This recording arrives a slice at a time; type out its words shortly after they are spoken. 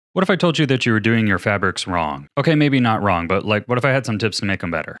What if I told you that you were doing your fabrics wrong? Okay, maybe not wrong, but like, what if I had some tips to make them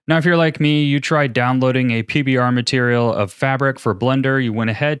better? Now, if you're like me, you tried downloading a PBR material of fabric for Blender, you went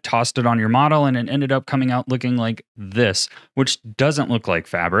ahead, tossed it on your model, and it ended up coming out looking like this, which doesn't look like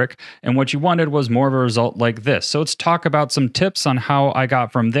fabric. And what you wanted was more of a result like this. So let's talk about some tips on how I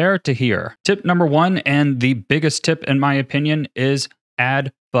got from there to here. Tip number one, and the biggest tip in my opinion, is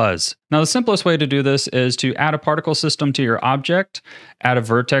add fuzz. Now, the simplest way to do this is to add a particle system to your object, add a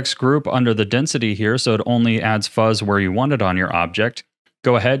vertex group under the density here so it only adds fuzz where you want it on your object.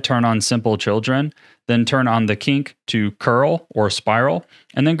 Go ahead, turn on simple children, then turn on the kink to curl or spiral,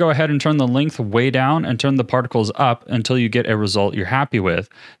 and then go ahead and turn the length way down and turn the particles up until you get a result you're happy with.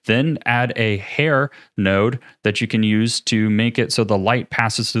 Then add a hair node that you can use to make it so the light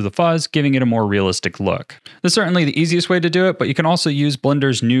passes through the fuzz, giving it a more realistic look. This is certainly the easiest way to do it, but you can also use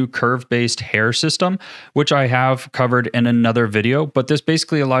Blender's new curve-based hair system, which I have covered in another video, but this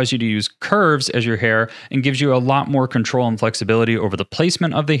basically allows you to use curves as your hair and gives you a lot more control and flexibility over the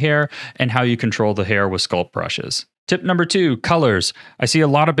placement of the hair and how you control the hair with sculpt brushes. Tip number two, colors. I see a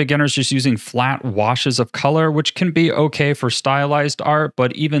lot of beginners just using flat washes of color, which can be okay for stylized art,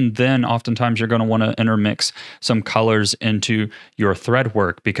 but even then, oftentimes you're going to want to intermix some colors into your thread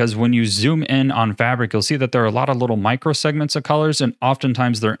work, because when you zoom in on fabric, you'll see that there are a lot of little micro segments of colors, and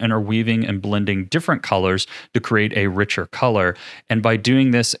oftentimes they're interweaving and blending different colors to create a richer color. And by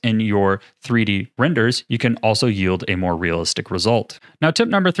doing this in your 3D renders, you can also yield a more realistic result. Now, tip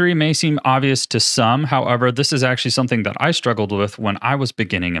number three may seem obvious to some. However, this is actually something that I struggled with when I was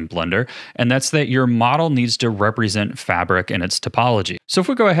beginning in Blender, and that's that your model needs to represent fabric and its topology. So if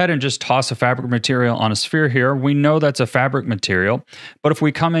we go ahead and just toss a fabric material on a sphere here, we know that's a fabric material, but if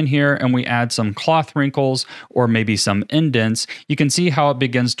we come in here and we add some cloth wrinkles or maybe some indents, you can see how it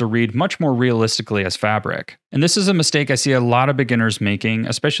begins to read much more realistically as fabric. And this is a mistake I see a lot of beginners making,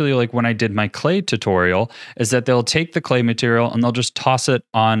 especially like when I did my clay tutorial, is that they'll take the clay material and they'll just toss it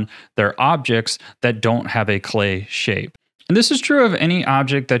on their objects that don't have a clay shape. And this is true of any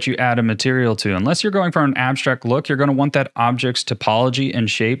object that you add a material to. Unless you're going for an abstract look, you're going to want that object's topology and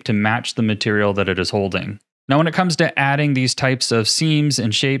shape to match the material that it is holding. Now, when it comes to adding these types of seams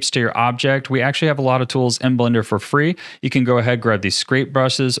and shapes to your object, we actually have a lot of tools in Blender for free. You can go ahead, grab these scrape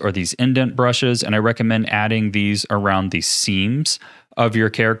brushes or these indent brushes, and I recommend adding these around the seams of your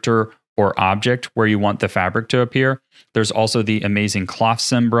character or object where you want the fabric to appear. There's also the amazing cloth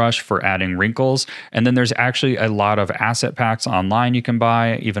sim brush for adding wrinkles. And then there's actually a lot of asset packs online you can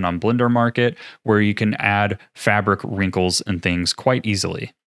buy, even on Blender Market, where you can add fabric wrinkles and things quite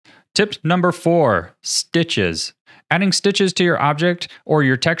easily. Tip number four, stitches. Adding stitches to your object or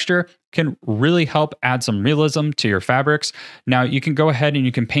your texture can really help add some realism to your fabrics. Now, you can go ahead and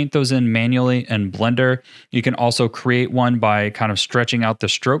you can paint those in manually in Blender. You can also create one by kind of stretching out the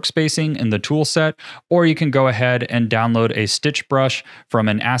stroke spacing in the tool set, or you can go ahead and download a stitch brush from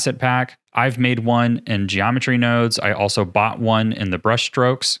an asset pack. I've made one in geometry nodes. I also bought one in the brush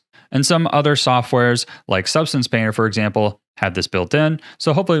strokes. And some other softwares like Substance Painter, for example, have this built in.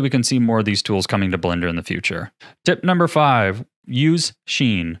 So hopefully we can see more of these tools coming to Blender in the future. Tip number five, use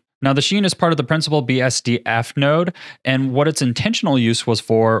sheen. Now, the sheen is part of the principal BSDF node, and what its intentional use was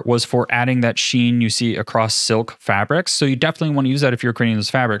for adding that sheen you see across silk fabrics. So you definitely want to use that if you're creating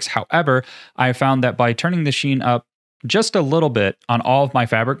those fabrics. However, I found that by turning the sheen up just a little bit on all of my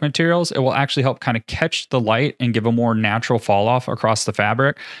fabric materials, it will actually help kind of catch the light and give a more natural fall off across the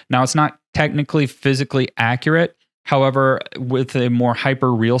fabric. Now, it's not technically physically accurate. However, with a more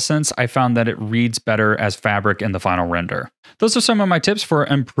hyper real sense, I found that it reads better as fabric in the final render. Those are some of my tips for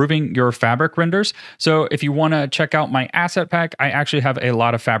improving your fabric renders. So if you want to check out my asset pack, I actually have a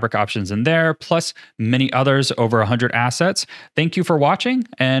lot of fabric options in there, plus many others, over 100 assets. Thank you for watching,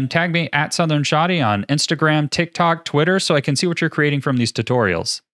 and tag me at Southern Shoddy on Instagram, TikTok, Twitter, so I can see what you're creating from these tutorials.